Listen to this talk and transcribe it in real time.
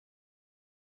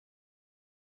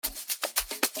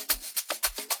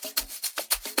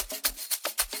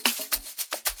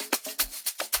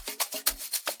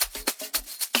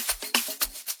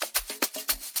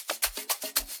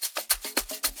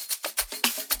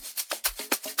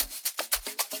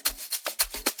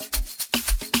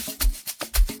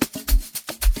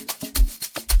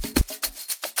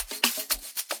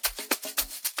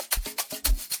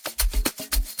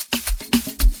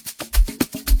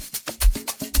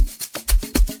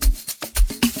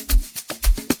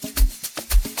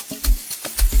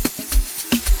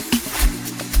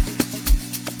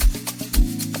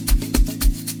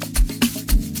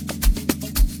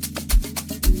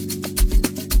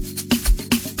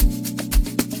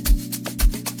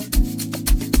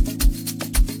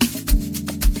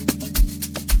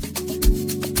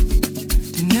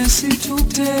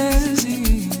Dinesithukuthezi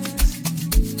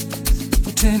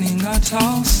utheni ngathi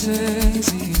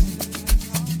awusezi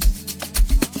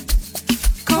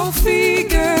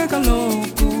kawufike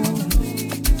kaloku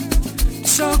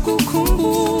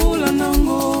sakukhumbula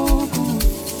nangoku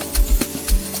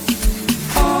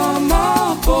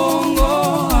amabhongo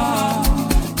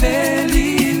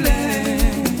aphelile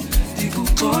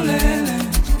ndikuxolele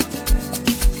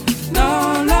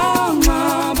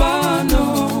nalangxabano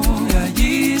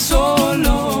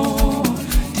yayisolo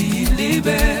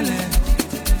ndilibele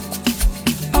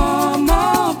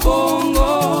amabhongo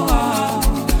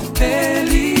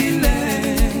aphelile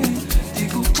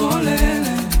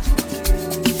ndikuxolele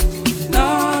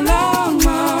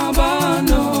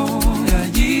nalangxabano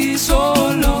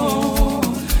yayisolo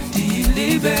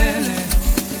ndilibele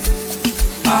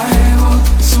ayebo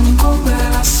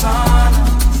sumkumbela sana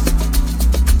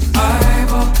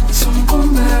ayebo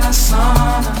sumkumbela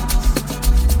sana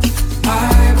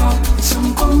ayebo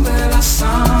sumkumbela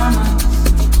sana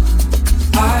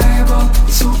ayebo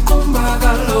sukumba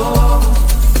kaloku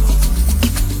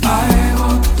ayebo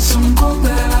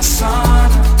sumkumbela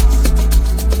sana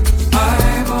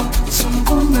ayebo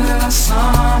sumkumbela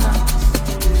sana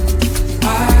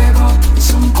ayebo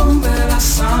sumkumbela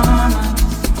sana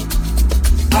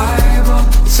ayebo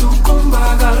sukumba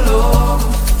kaloku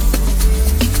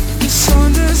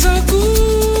isondeza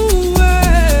kuwe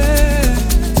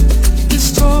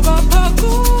isithoba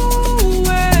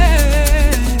phakuwe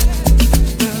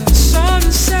the sun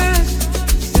has set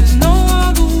there's no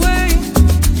other way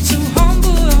to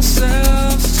humble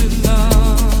ourselves to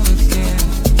love again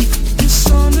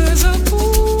isondeza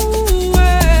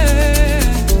kuwe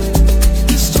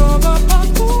isithoba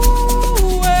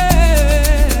phakuwe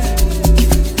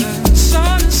the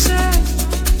sun has set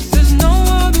there's no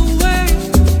other way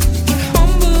but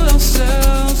humble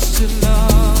ourselves to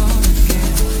love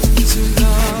again to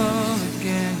love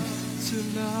again to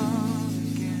love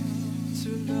again to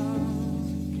love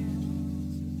again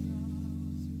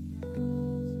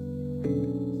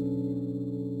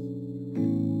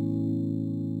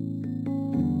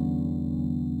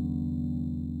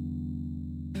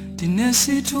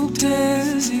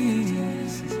Dinesithukuthezi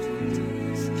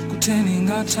kutheni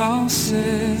ngathi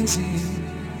awusezi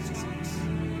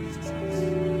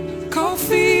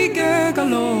kawufike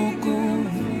kaloku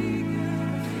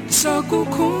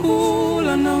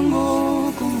sakukhumbula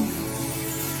nangoku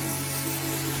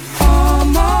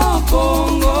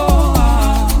amabhongo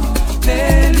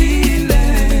aphelile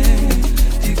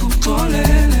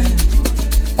ndikuxolele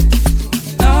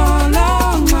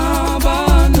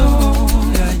nalangxabano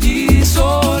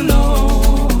yayisolo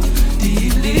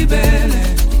ndilibele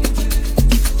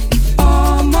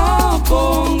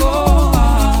amabhongo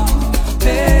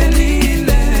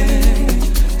aphelile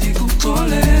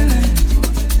ndikuxolele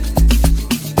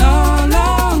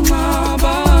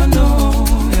nalangxabano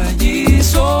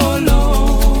yayisolo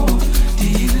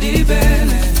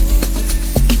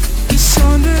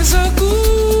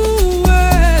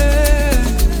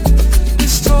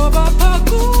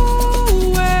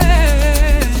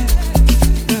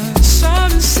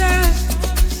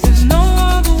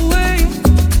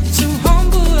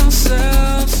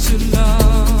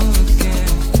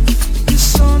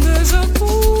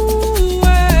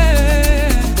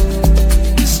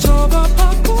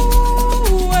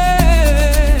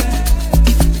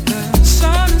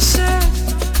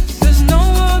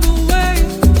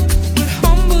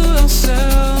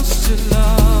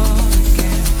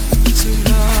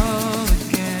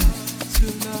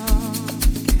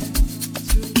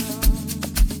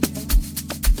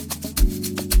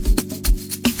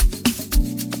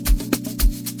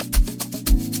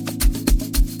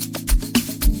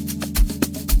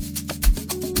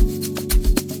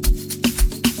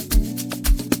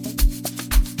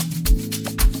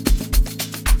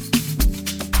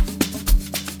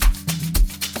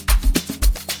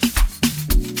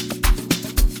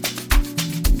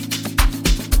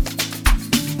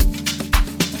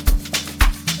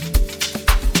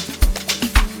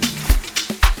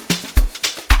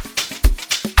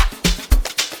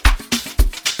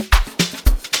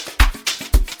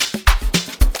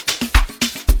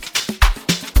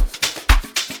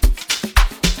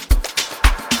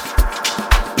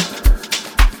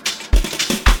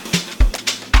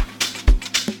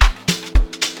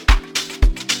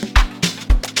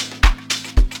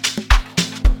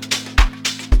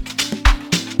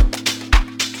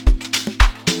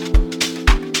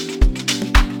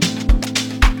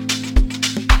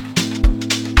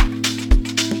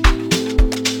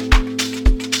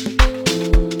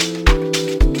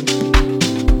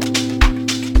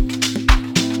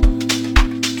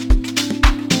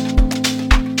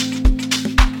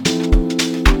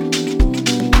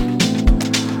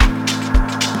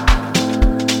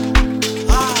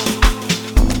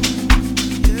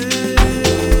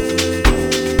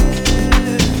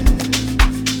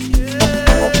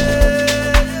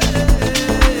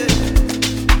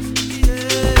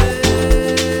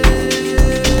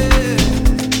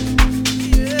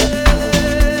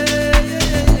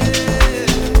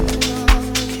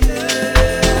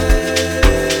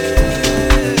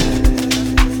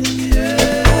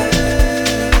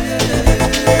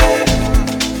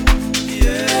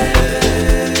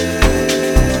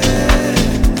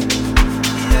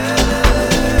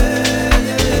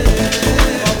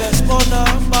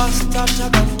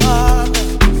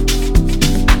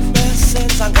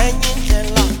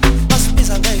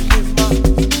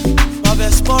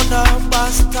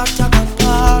basithatha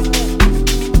kancane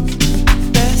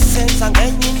besenza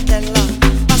ngenye indlela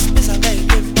basibiza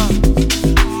ngeyilima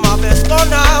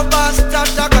mabesibona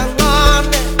basithatha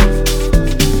kancane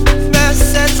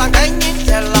besenza ngenye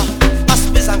indlela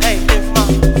basibiza ngeyilima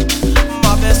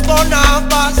mabesibona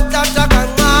basithatha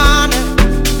kancane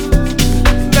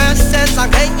besenza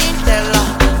ngenye indlela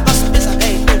basibiza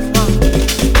ngeyilima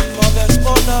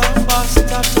mabesibona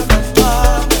basithatha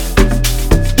kancane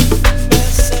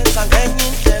besenza ngenye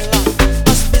indlela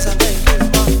basibiza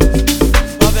ngeyilima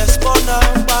mabesibona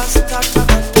basithatha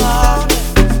kancane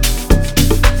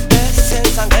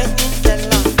besenza ngenye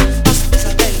indlela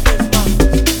basibiza ngeyilima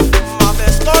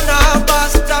mabesibona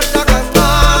basithatha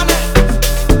kancane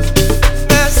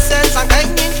besenza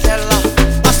ngenye indlela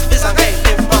basibiza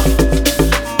ngeyilima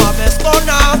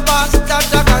mabesibona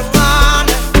basithatha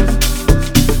kancane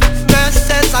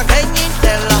besenza ngenye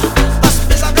indlela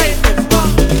basibiza ngeyilima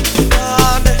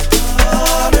ane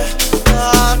ane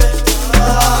ane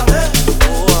ane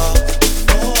oa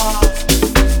oa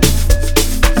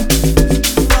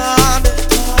ane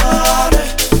ane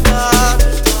ane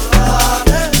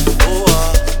ane oa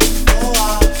oa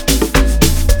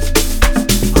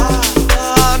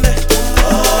ane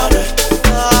ane ane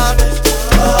ane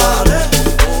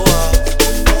oa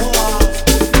oa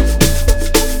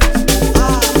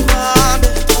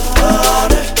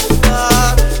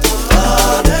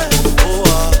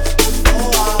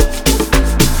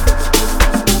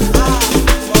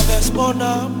mabesibona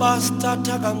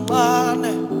basithatha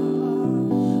kancane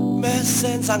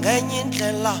besenza ngenye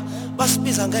indlela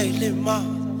basibiza ngeyilima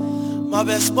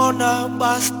mabesibona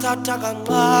basithatha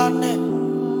kancane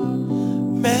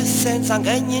besenza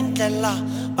ngenye indlela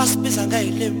basibiza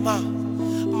ngeyilima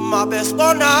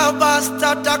mabesibona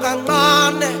basithatha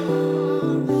kancane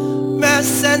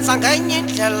besenza ngenye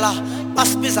indlela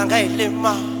basibiza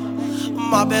ngeyilima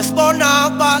mabesibona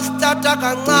basithatha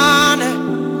kancane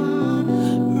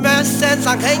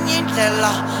besenza ngenye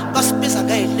indlela basibiza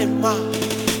ngeyilima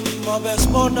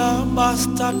mabesibona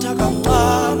basithatha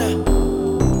kancane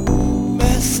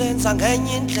besenza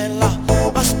ngenye indlela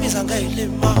basibiza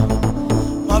ngeyilima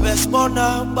mabesibona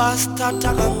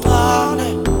basithatha kancane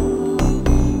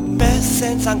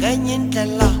besenza ngenye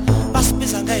indlela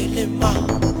basibiza ngeyilima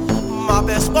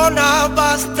mabesibona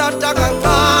basithatha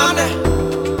kancane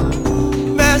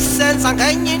besenza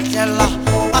ngenye indlela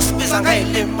basibiza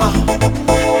ngeyilima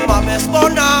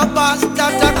mabesibona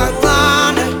basithatha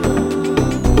kancane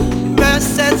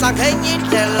besenza ngenye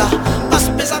indlela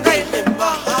basibiza ngeyilima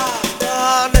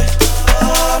ane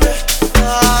ane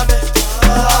ane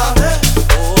ane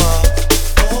oa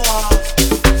oa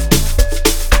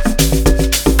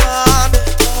ane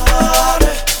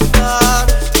ane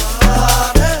ane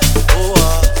ane oa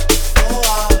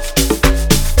oa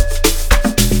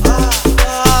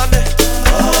ane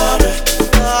ane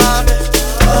ane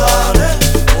ane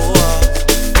oa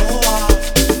oa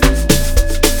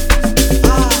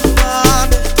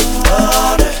ane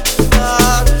ane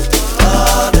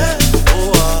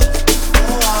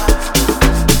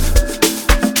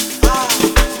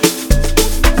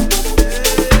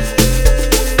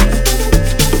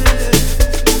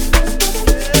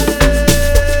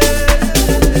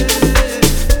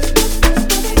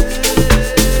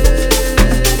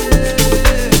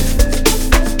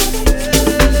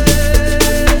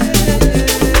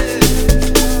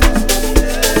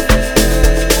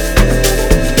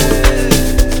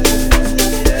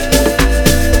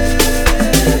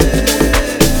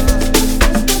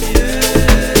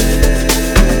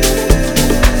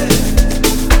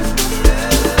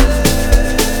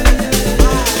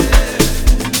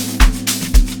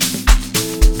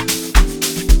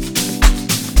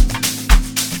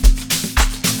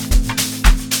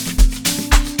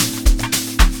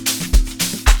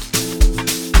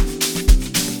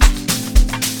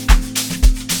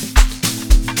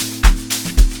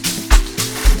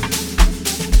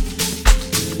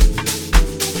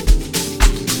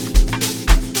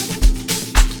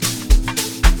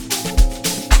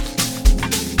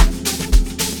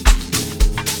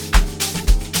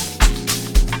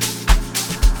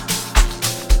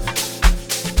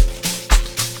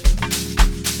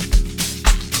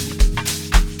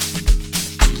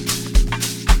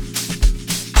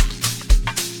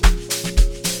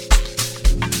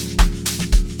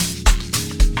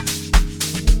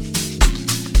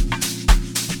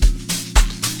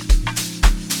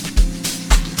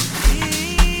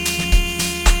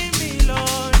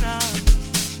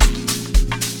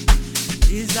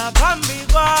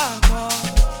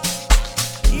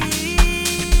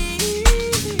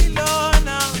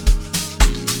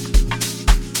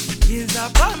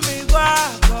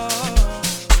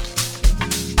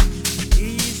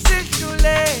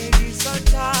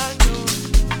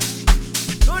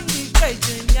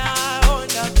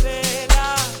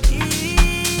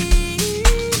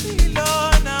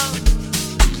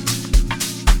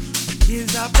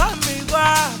phambi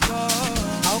kwakho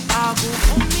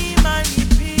akuvumi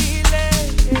maniphile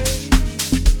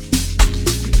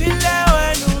phile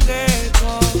wena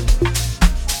ungekho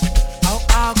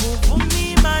akuvumi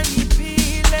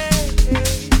maniphile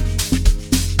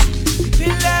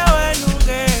phile wena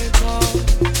ungekho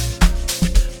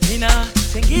mina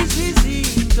sengizwa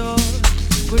izinto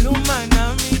khuluma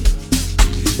nami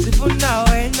sifuna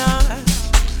wena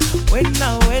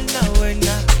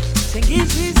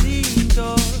sengizwa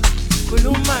izinto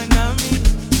khuluma nami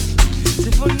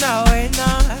sifuna wena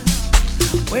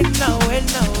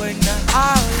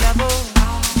awu labo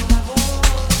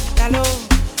dalo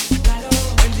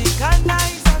wenzikana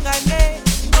isangane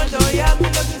ingqondo yami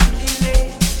lokhu izilile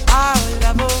awu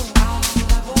labo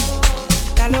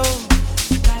dalo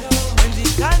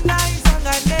wenzikana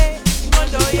isangane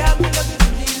ingqondo yami lokhu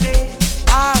izilile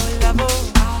awu labo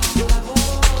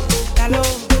dalo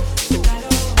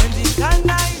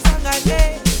wenzikana isangane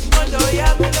ingqondo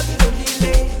yami lokhu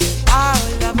izilile awu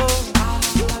labo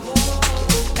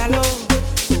dalo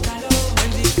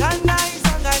wenzikana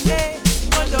isangane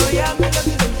ingqondo yami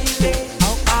lokhu izilile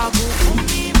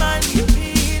akuvumi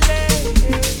maniphile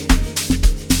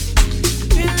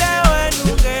phile wena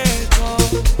ungekho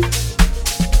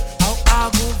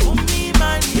akuvumi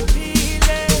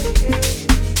maniphile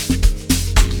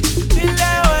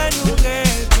phile wena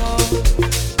ungekho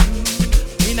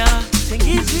mina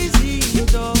sengizwa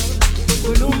izinto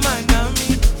khuluma nami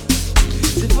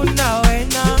sifuna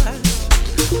wena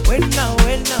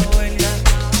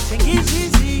sengizwa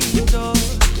izinto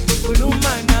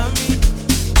khuluma nami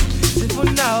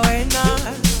sifuna wena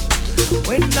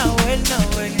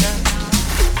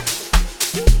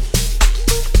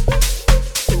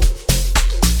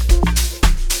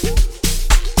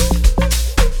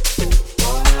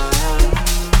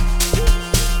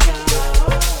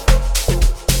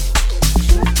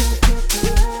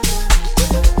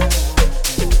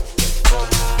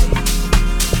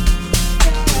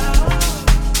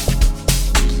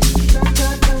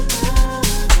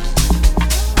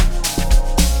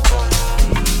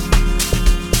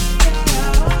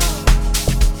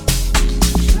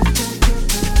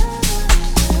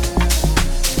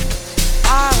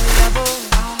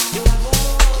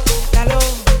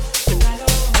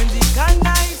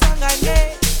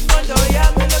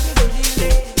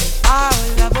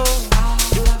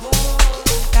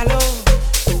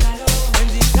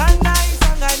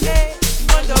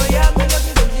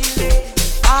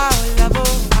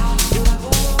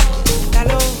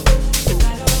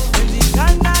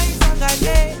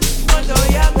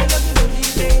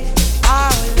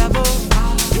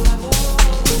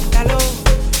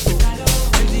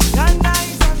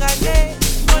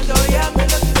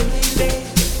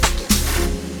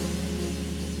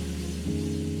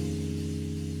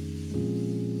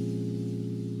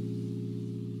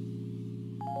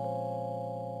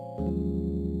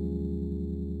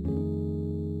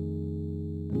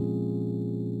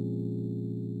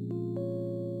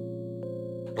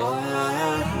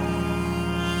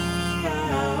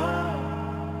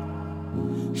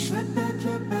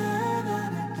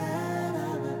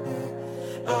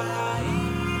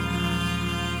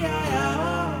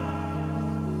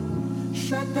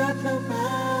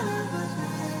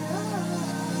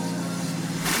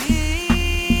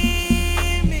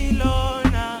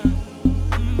Imilona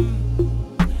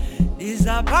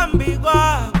iza phambi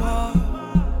kwakho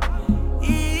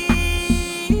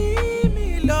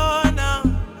Imilona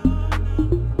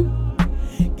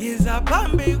iza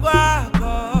phambi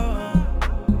kwakho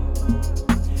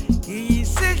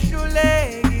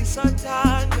Isihluleki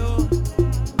sothando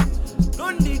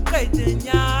Nondiqede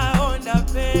nyawo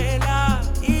ndaphela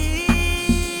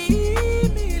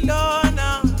Imilona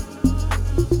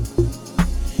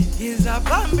iza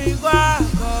phambi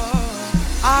kwakho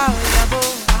awu labo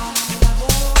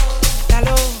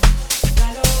dalo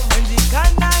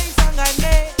wenzikana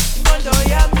isangane ingqondo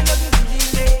yami lokhu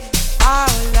izilile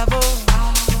awu labo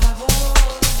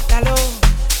dalo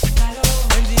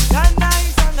wenzikana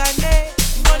isangane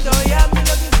ingqondo yami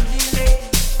lokhu izilile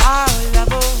awu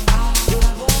labo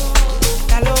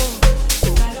dalo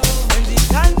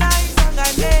wenzikana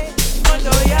isangane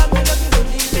ingqondo yami lokhu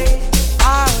izilile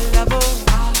awu labo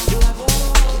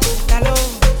dalo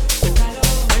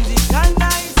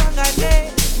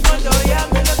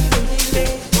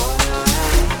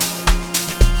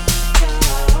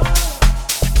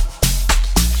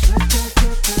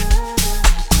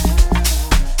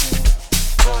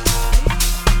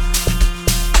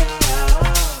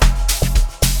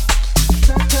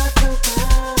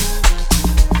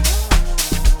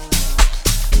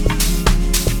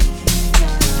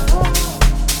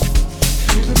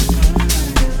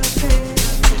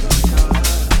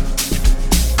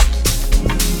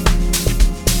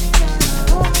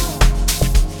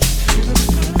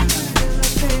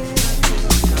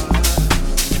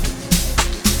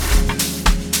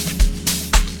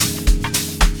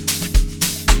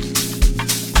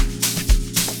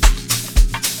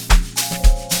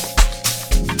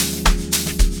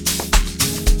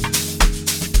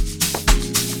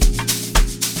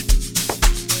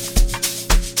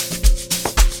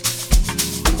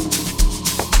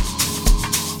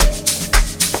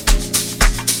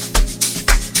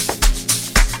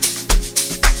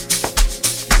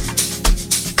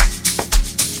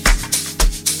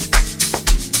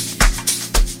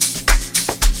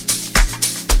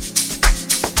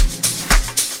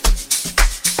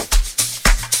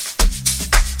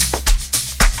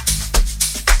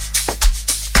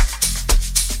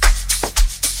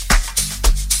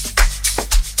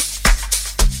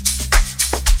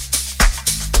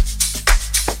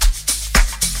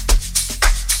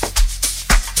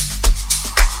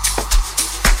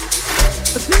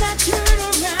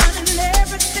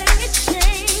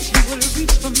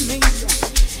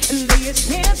his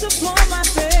hands upon my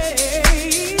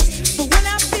face. But when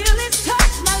I feel his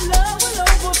touch, my love will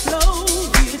overflow.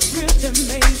 His rhythm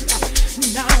made.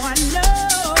 Now I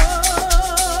know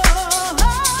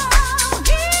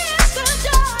he is the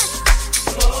joy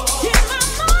in my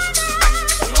morning,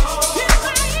 in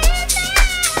my evening,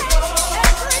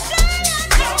 every day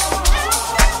and night. I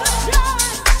feel the joy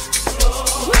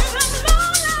when I'm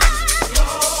lonely.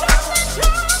 Something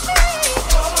told me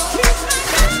he's my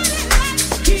guiding light.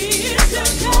 He is the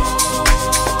joy.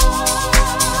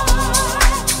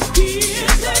 He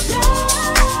is the joy.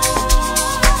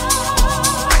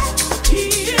 He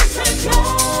is the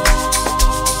joy.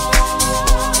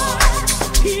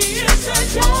 He is the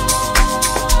joy.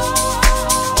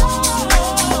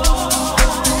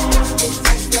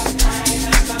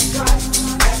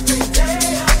 Every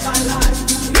day of my life.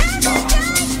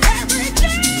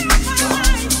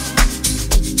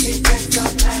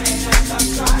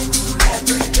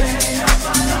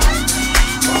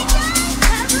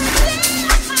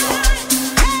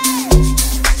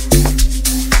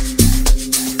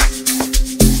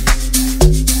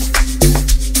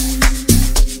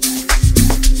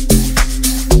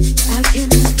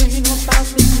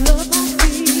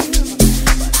 I can't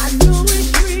explain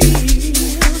about this love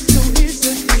I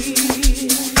feel,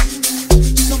 but I know it's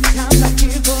real, so here's the deal. Sometimes I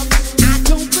give up, I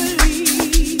don't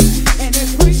believe, and it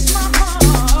breaks my heart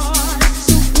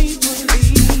so painfully.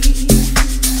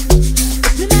 But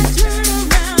then I turn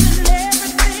around and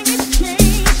everything has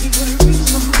changed. He would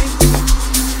reach for me.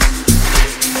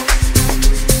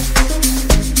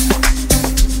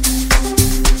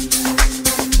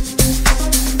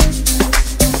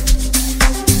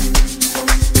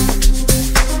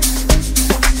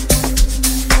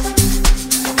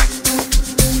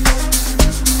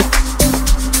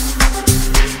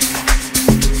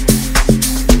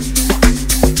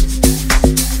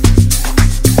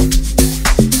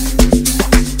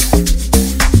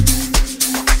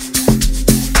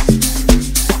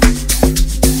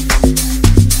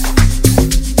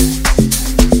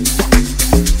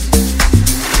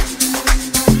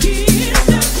 He is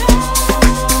the joy.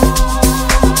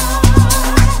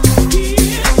 He is the joy. He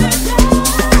is the joy.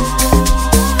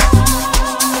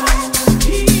 He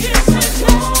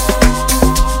is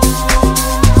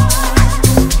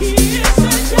the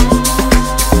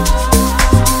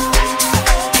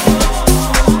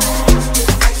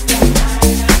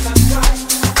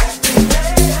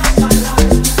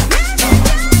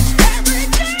every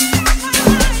day of my life.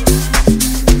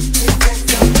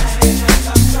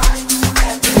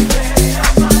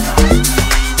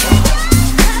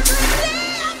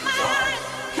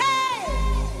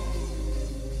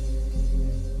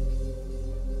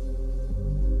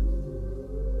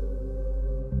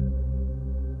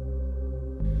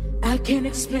 I can't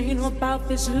explain about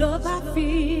this love I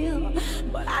feel,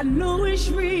 but I know it's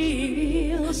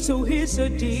real, so here's the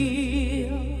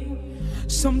deal.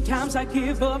 Sometimes I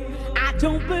give up, I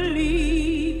don't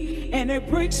believe, and it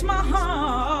breaks my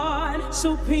heart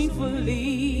so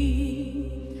painfully.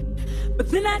 But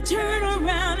then I turn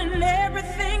around and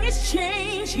everything has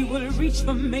changed. He will reach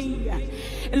for me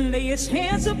and lay his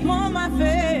hands upon my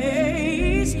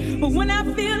face. But when I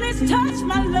feel his touch,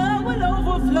 my love will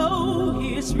overflow.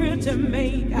 He is real to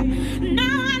me.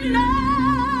 Now I know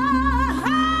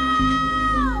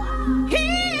he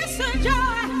is the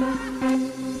joy.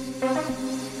 He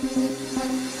is the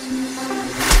joy.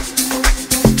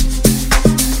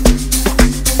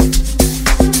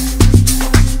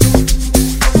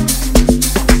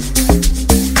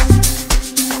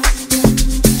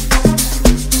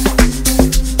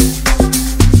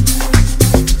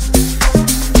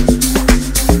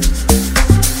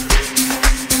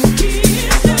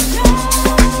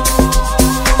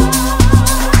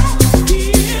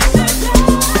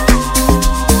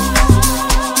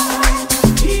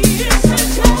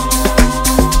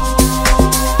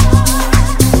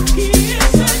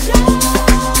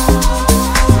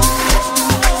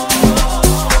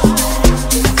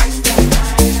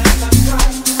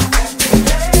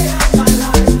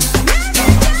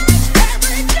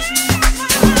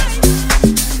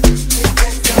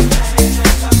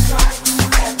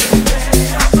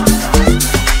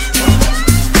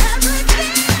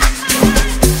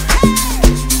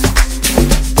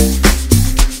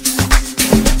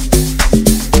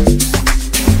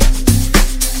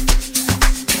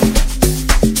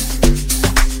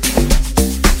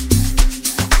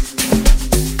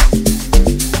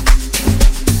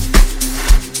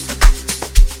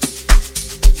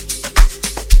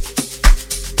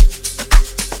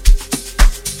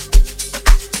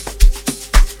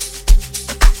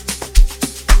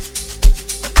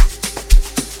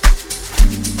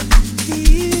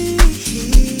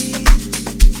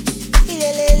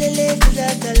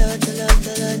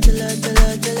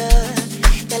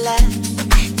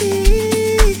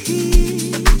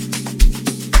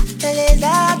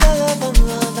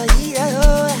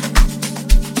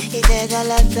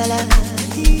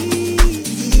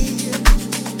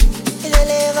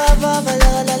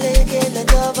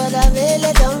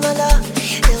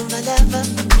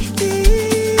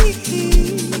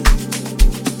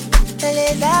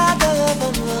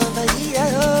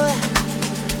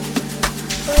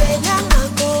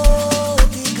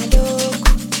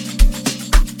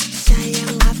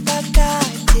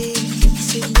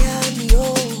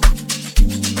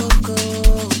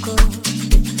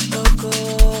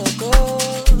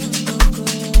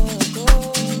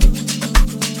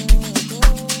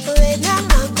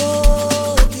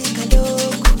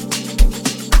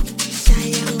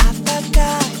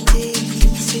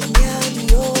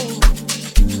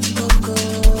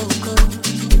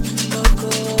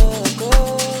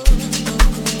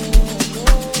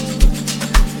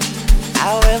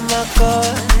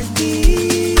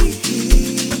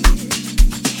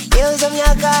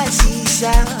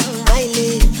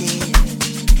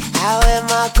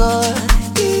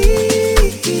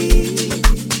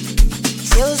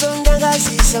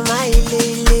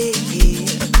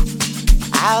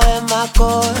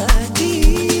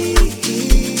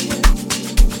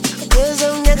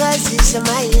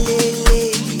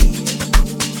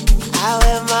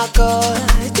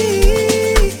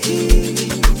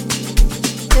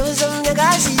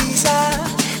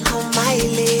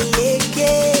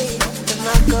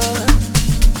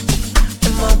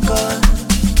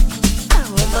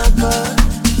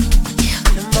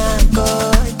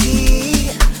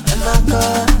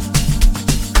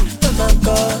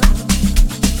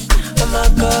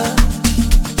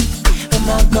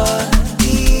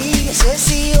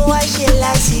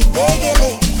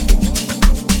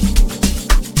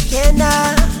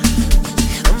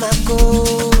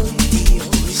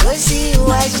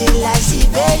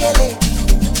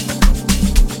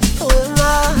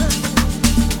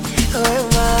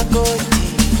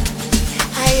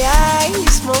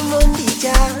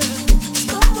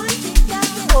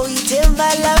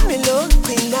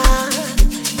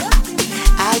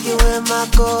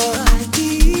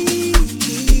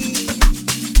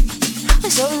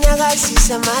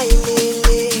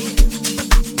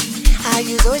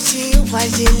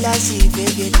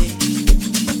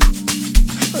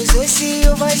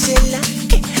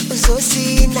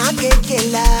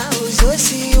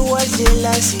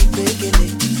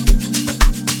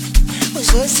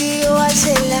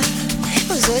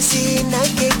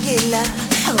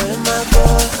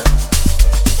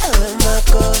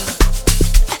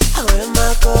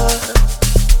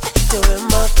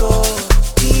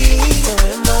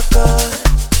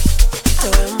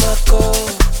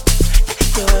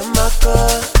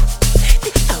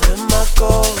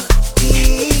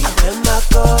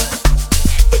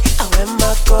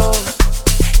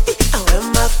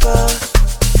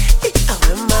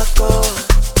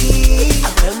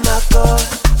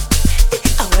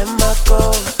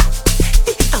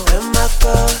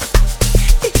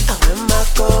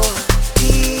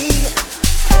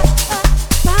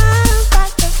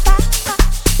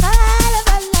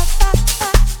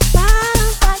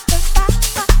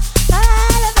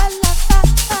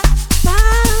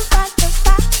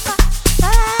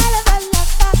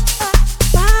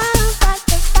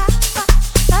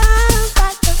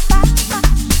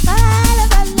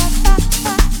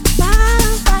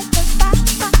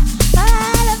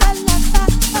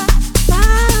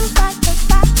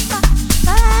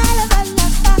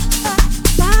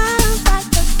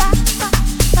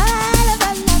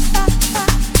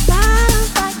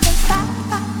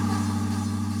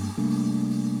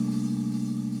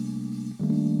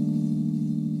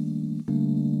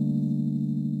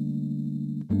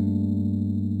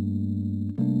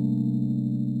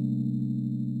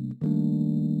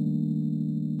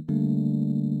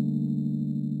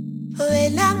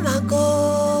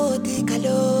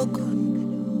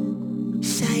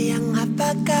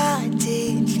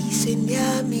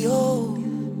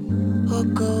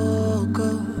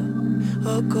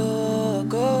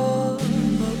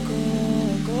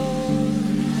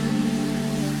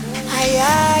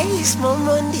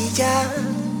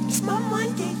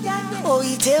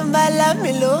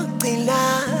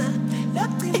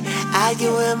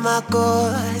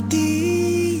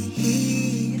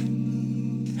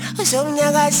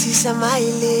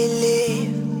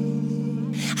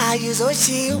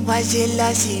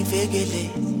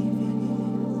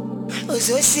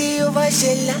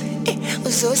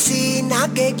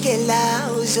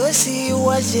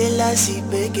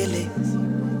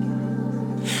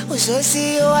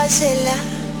 Uzosi owashela,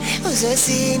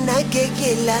 uzosi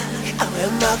nakekela. Awe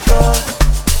mako,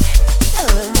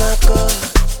 awe mako,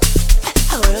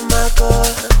 awe mako,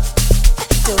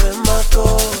 awe mako,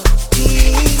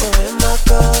 awe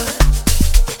mako,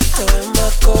 awe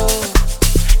mako,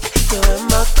 awe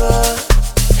mako,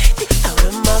 awe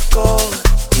mako,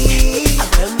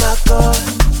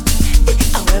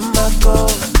 awe mako,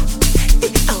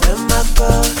 awe mako,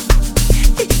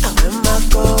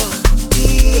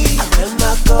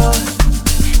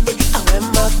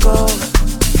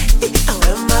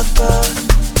 awe mako,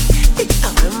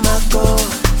 awe mako.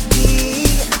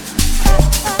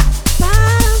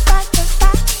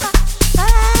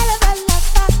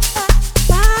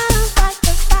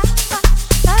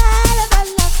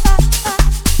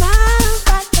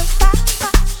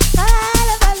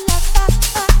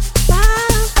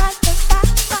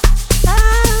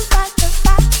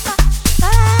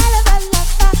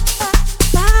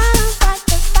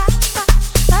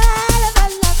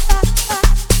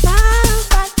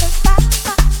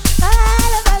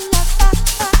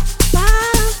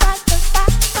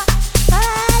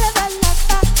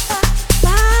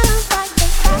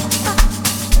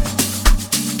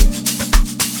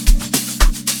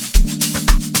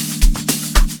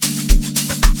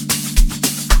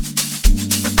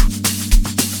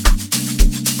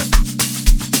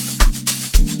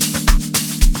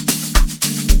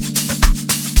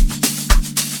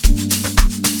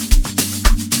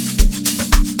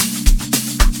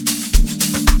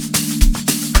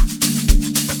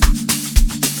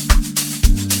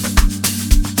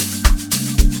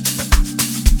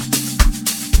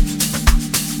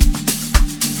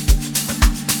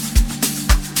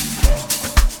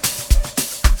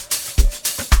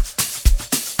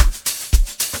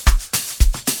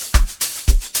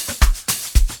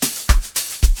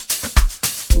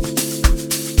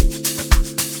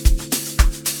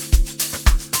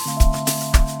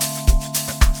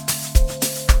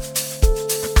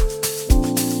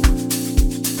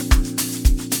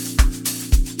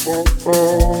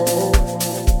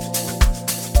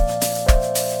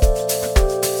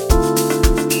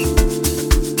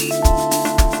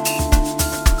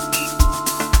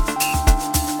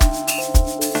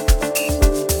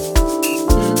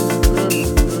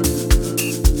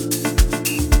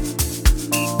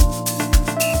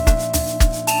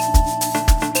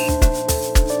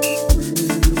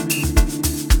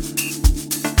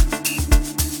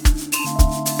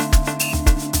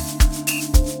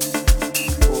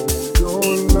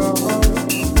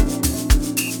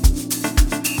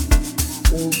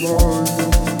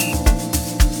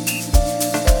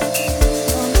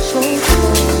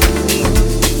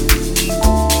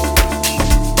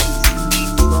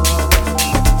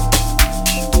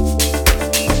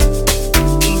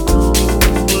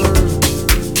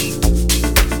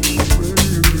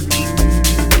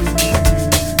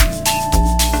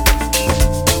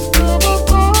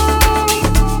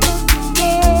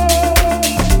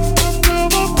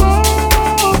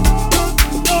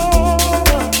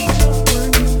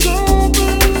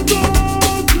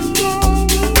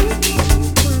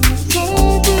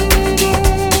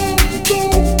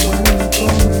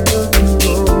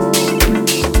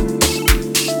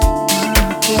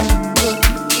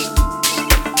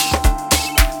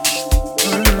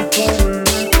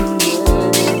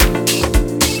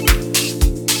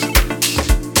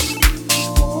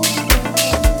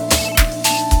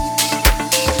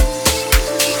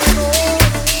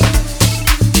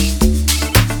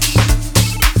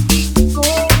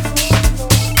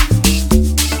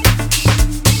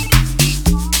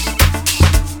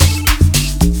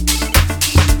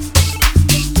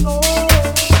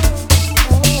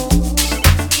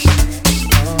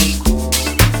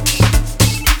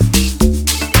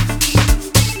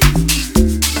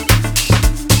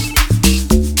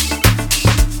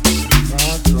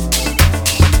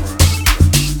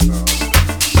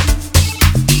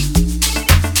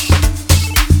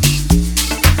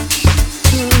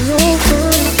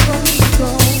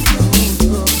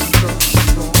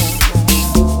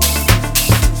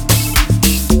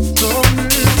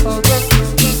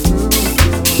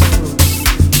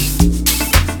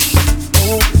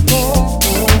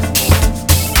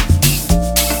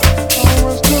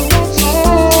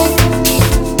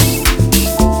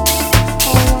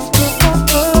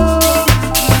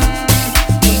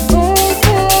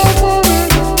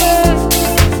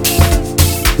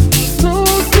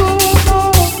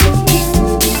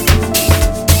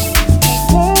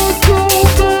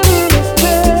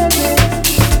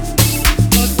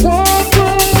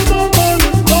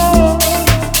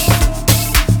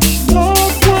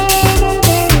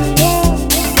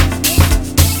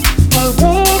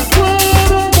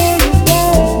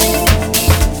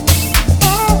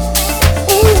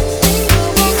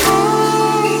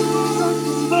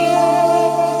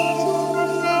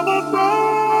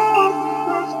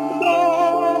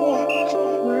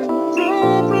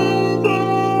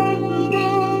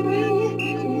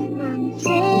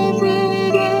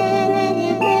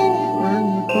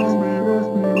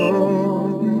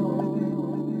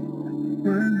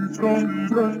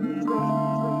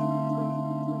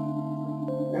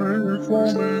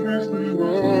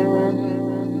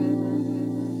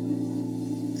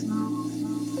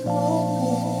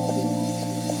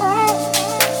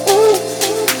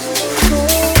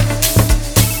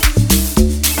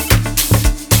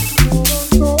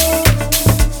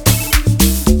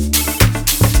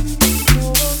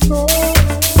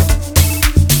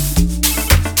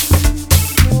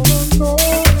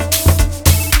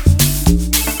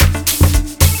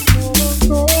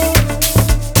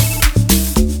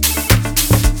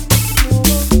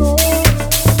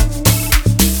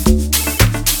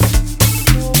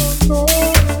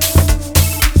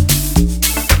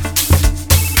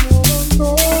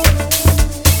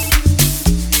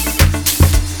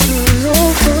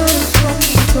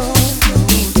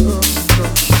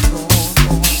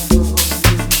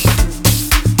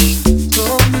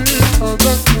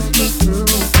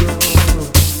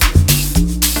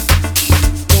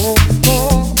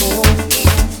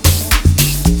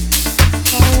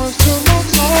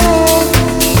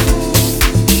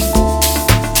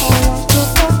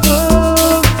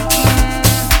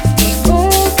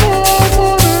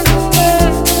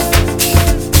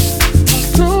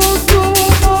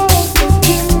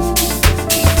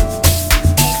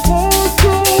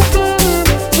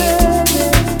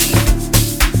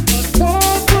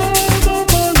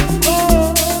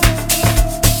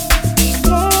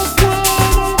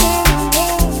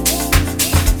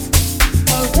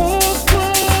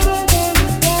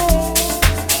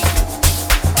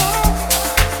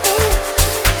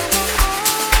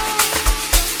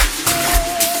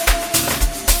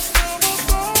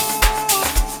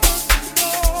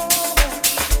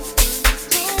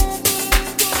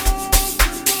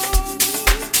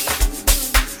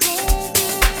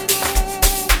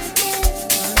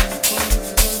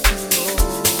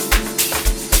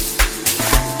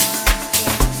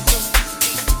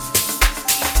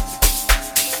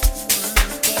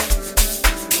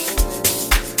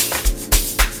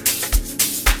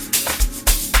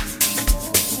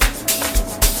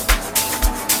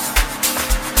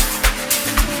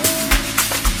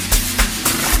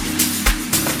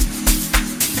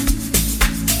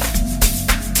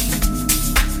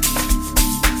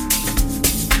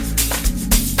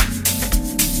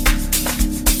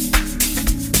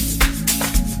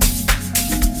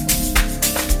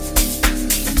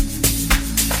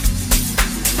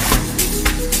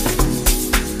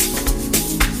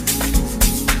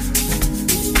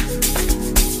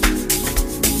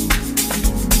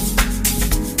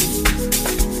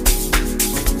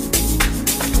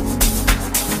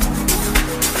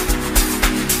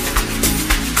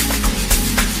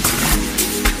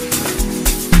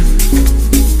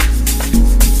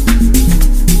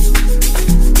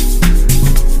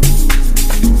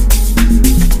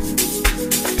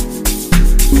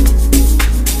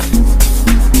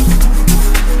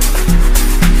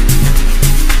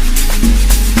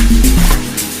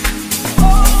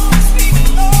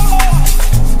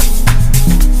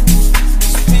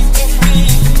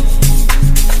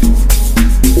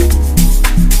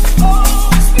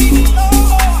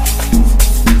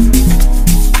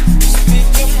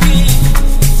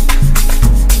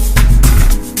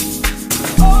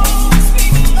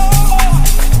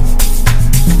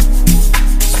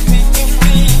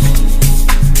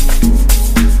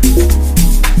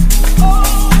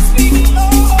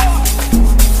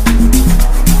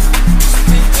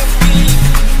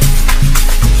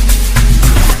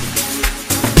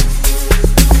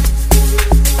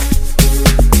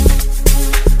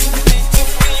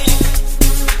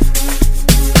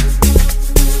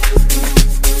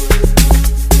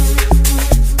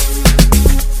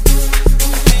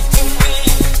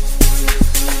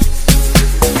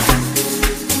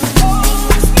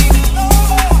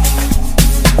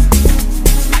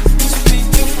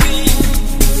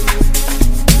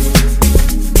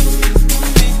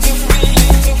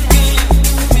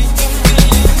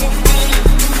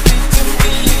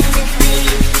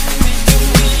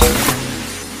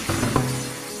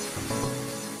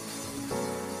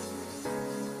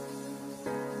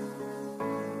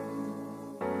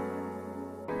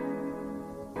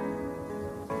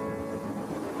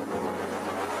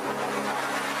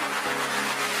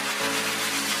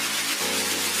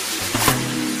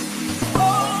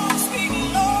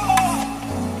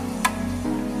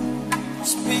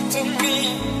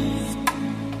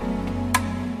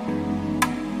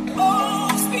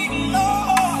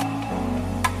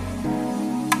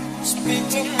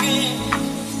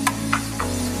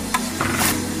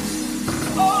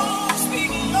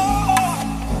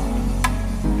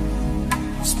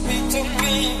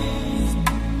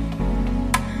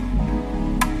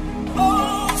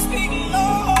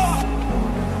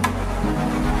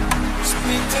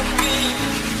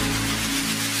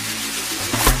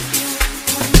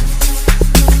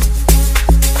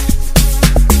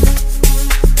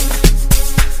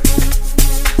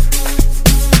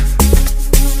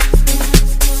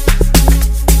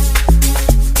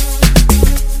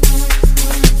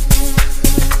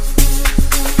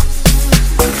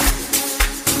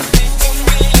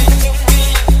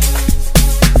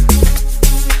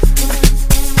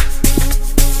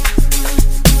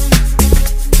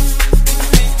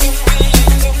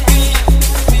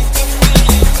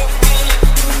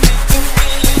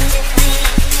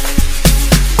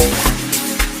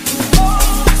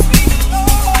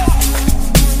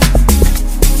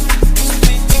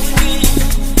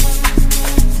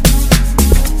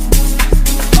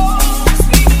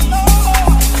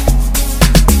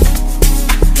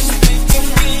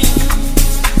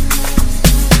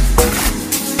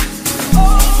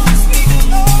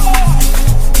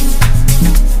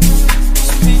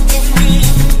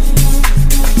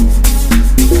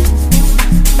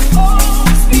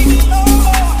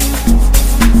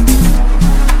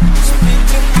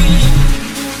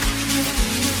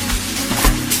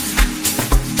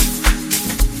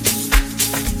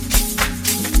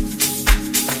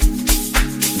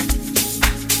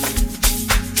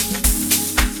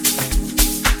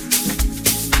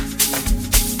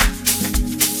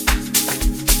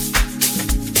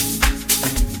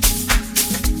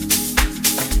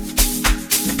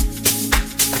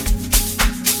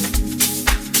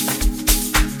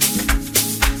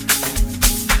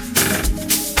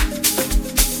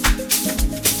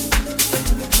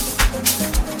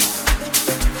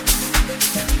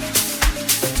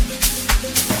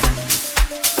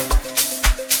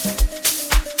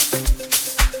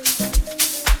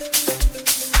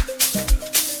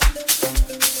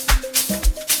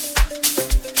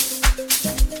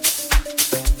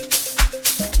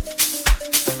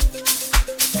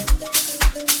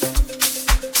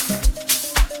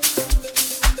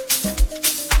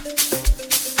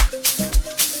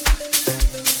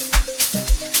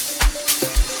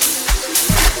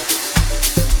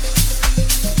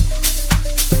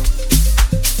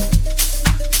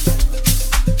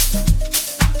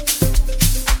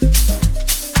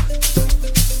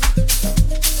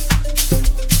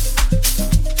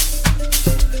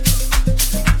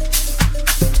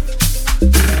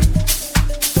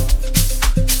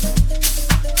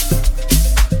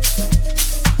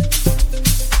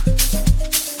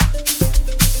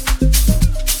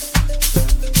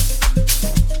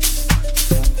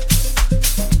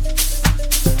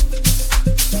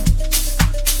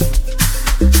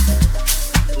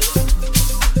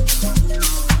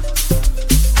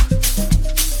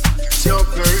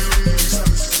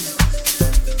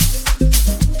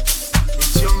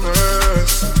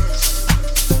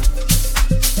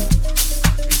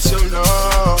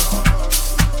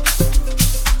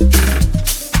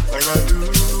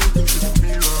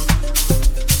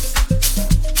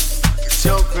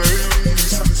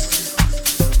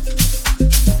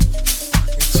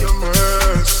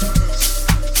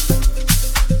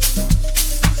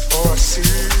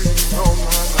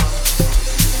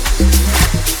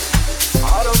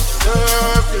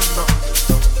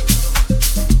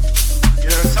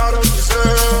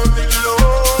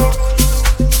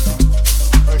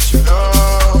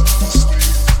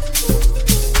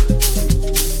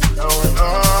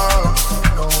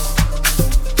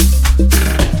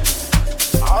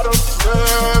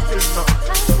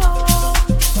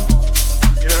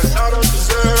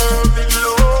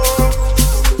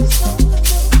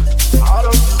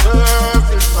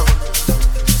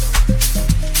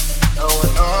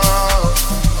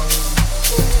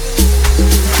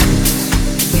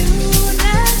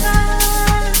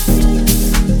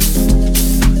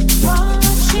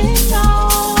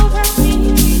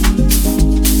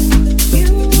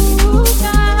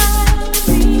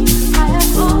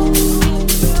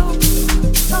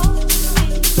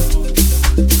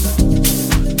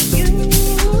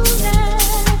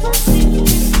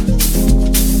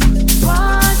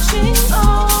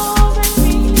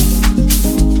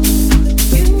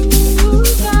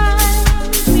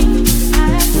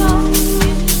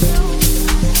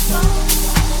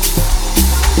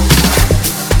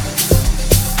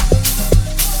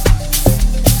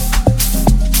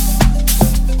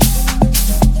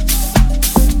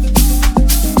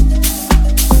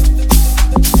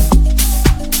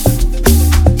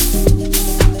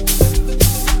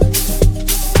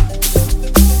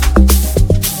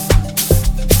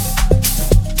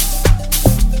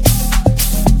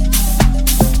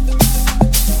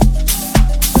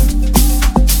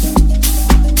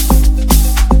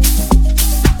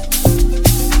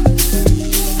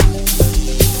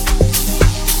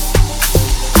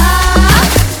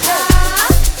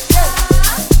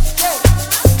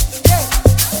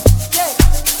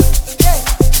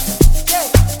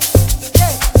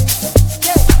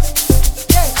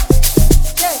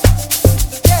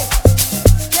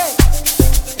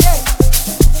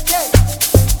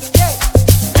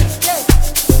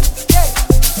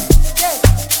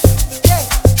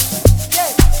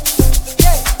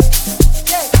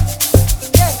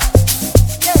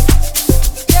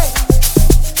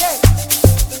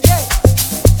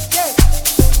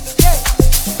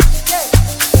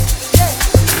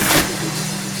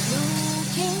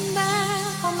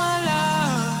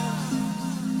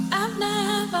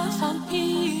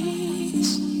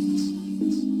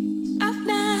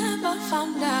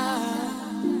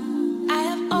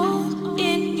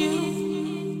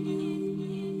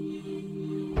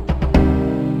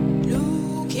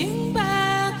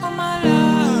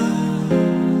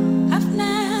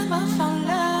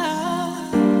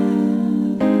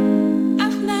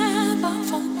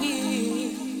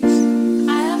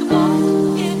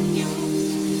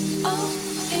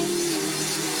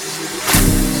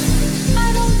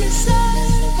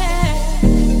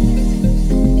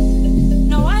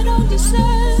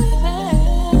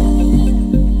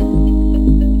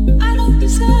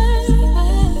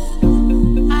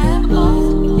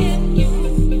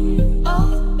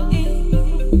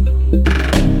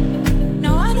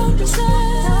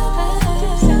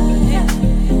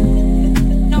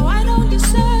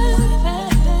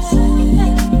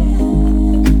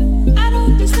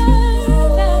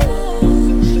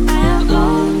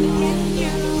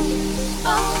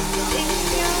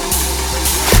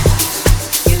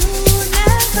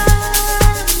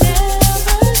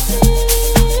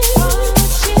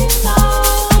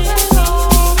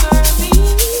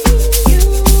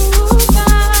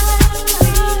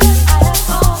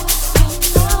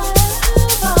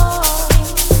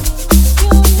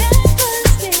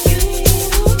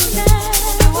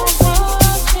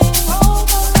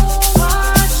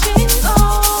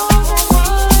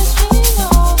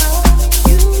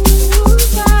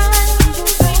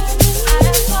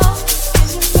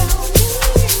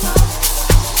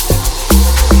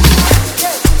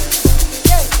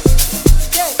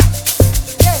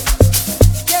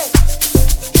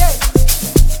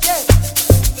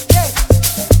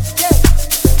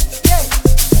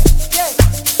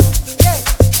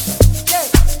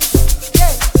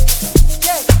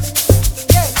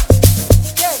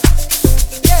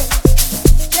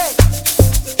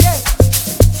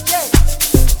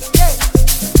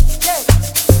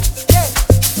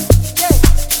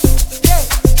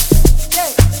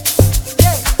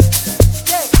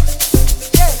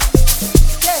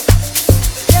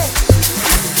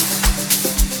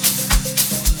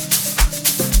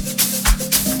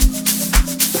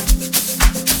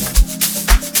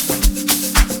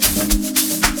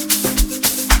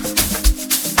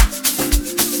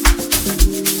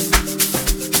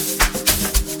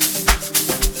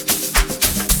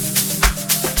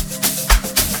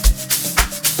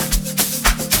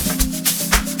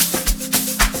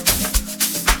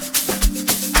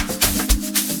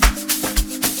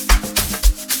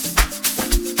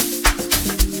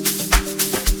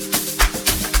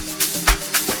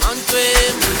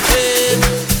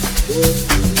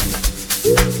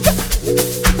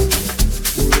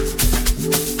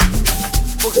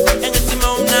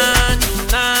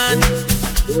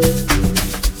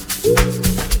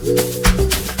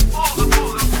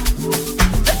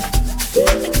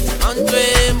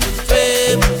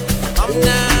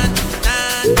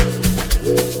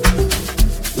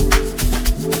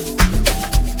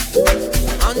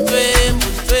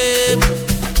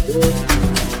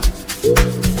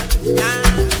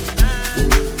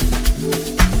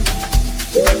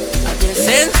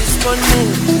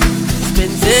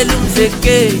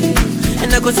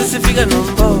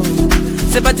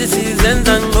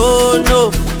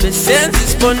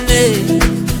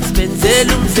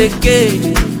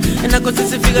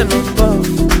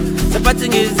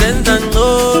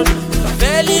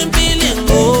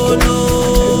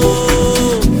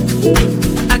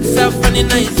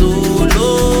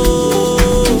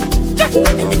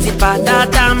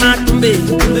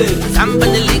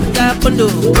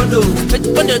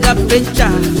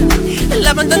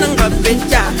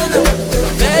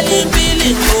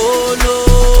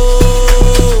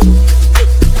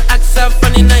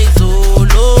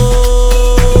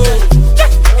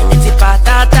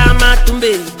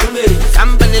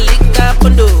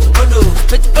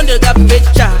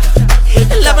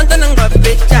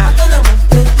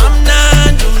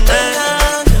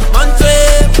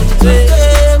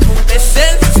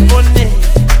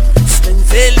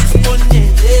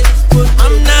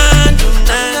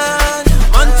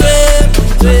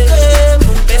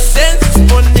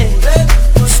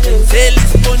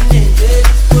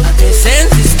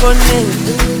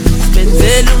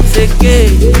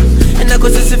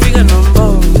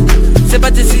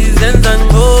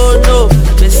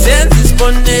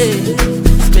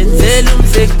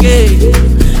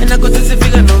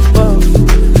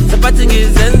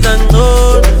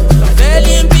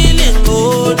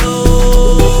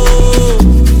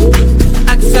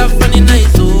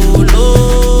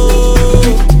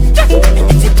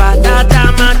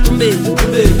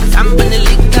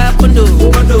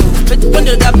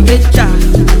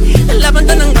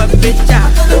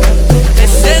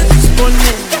 Essence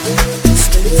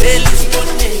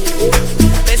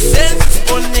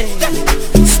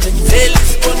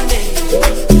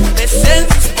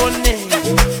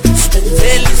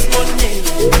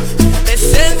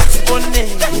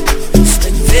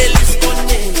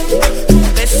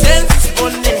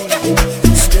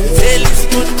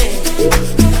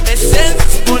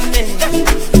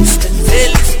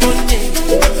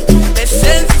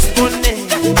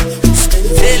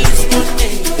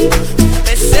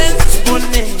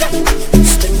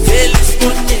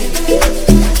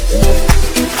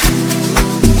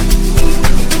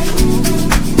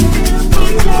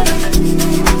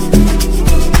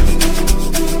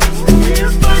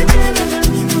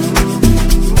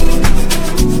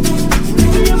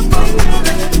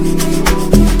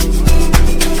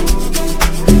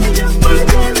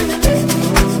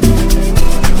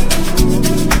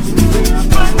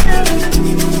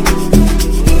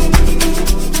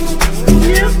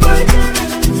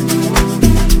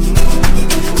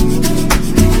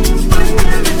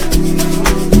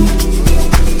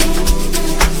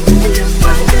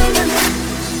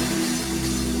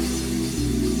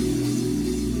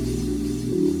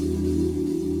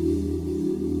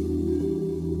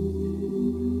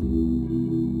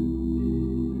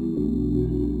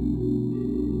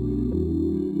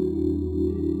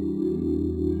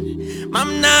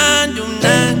Mamnandi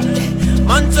umnandi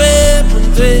Monzwe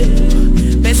monzwe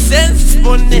Besenzi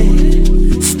sibone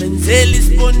Sibenzeli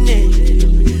sibone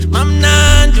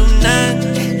Mamnandi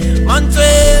umnandi Monzwe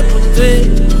monzwe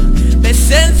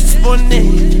Besenzi sibone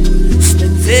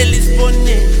Sibenzeli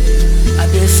sibone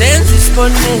Abesenzi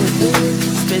sibone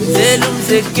Sibenzeli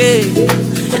umzeke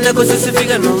Enako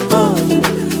sesifika nombono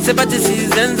Sebathi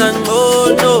sizenza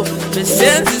ngcono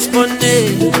Besenzi sibone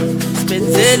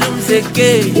Sibenzeli umzeke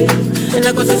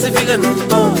Enako sesifika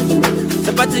nombono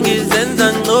Sebathi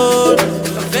ngizenza ngcono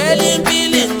Kavela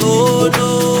impilo ngcono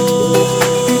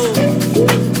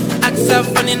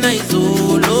Akusafani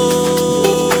nayizolo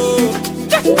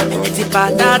Ngithi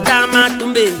patata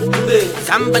matumbe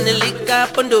Samba nelika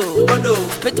pondo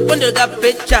Peti pondo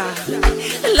kapecha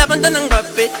Labantana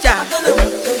ngapecha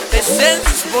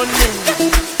Besenzi sibone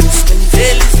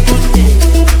Sibenzeli sibone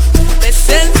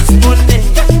Besenzi sibone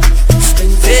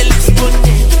Sibenzeli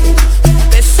sibone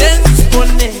Besenzi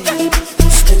sibone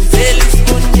Sibenzeli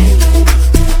sibone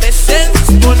Besenzi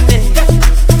sibone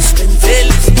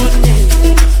Sibenzeli sibone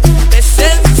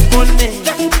Besenzi sibone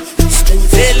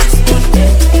Sibenzeli sibone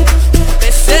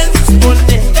Besenzi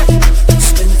sibone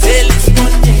Sibenzeli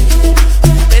sibone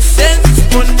Besenzi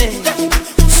sibone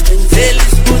Sibenzeli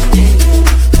sibone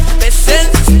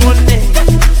Besenzi sibone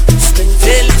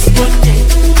Sibenzeli sibone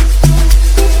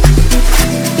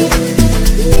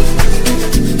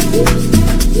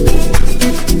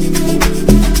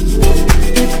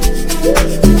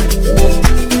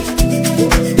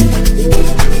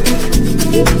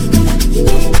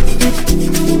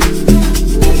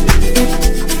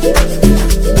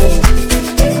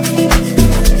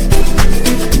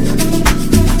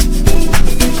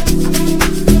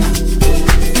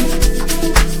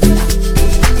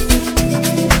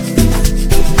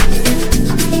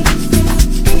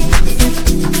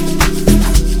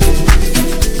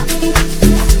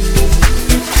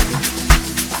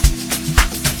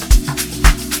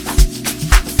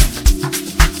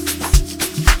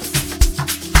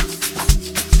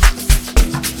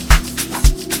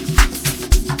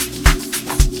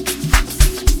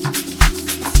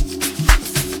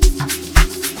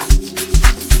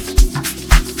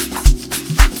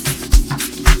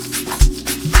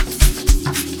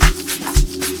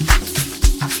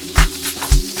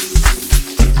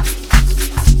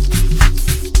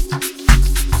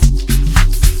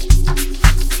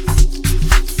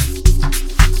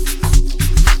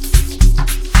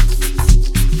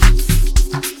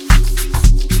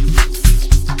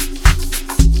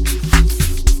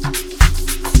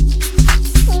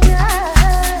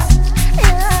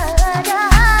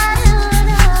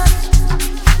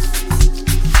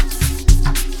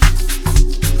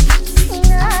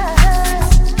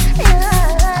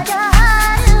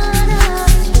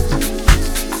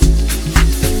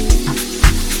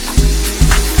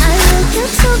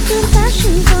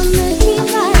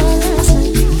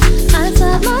I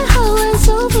thought my whole was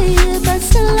over you, but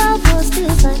still I was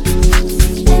different.